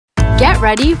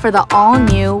Get ready for the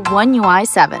all-new One UI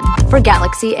 7 for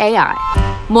Galaxy AI.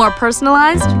 More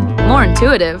personalized, more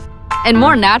intuitive, and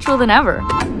more natural than ever.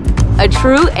 A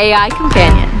true AI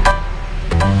companion.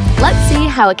 Let's see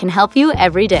how it can help you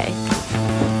every day.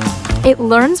 It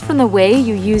learns from the way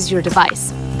you use your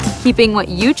device, keeping what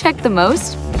you check the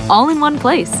most all in one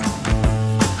place.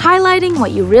 Highlighting what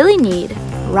you really need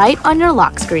right on your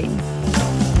lock screen.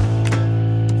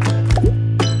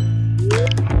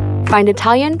 Find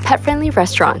Italian, pet-friendly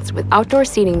restaurants with outdoor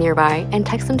seating nearby and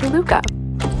text them to Luca.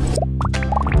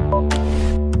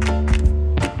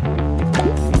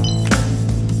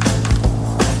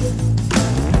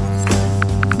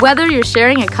 Whether you're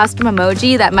sharing a custom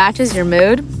emoji that matches your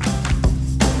mood,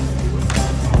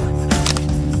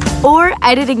 or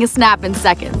editing a snap in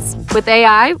seconds with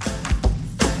AI,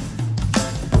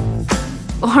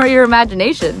 or your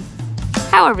imagination,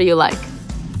 however you like.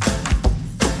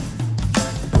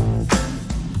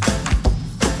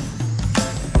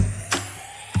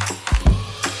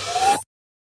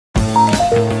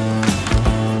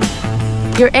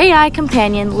 Your AI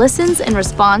companion listens and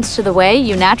responds to the way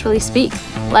you naturally speak,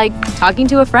 like talking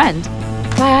to a friend.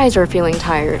 My eyes are feeling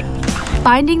tired.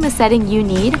 Finding the setting you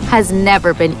need has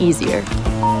never been easier.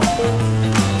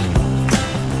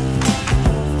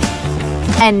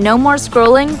 And no more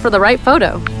scrolling for the right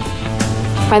photo.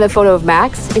 Find the photo of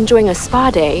Max enjoying a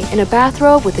spa day in a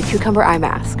bathrobe with a cucumber eye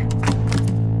mask.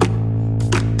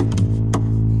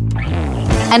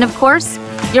 And of course,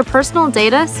 your personal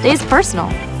data stays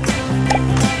personal.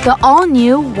 The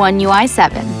all-new One UI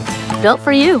 7, built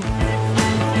for you.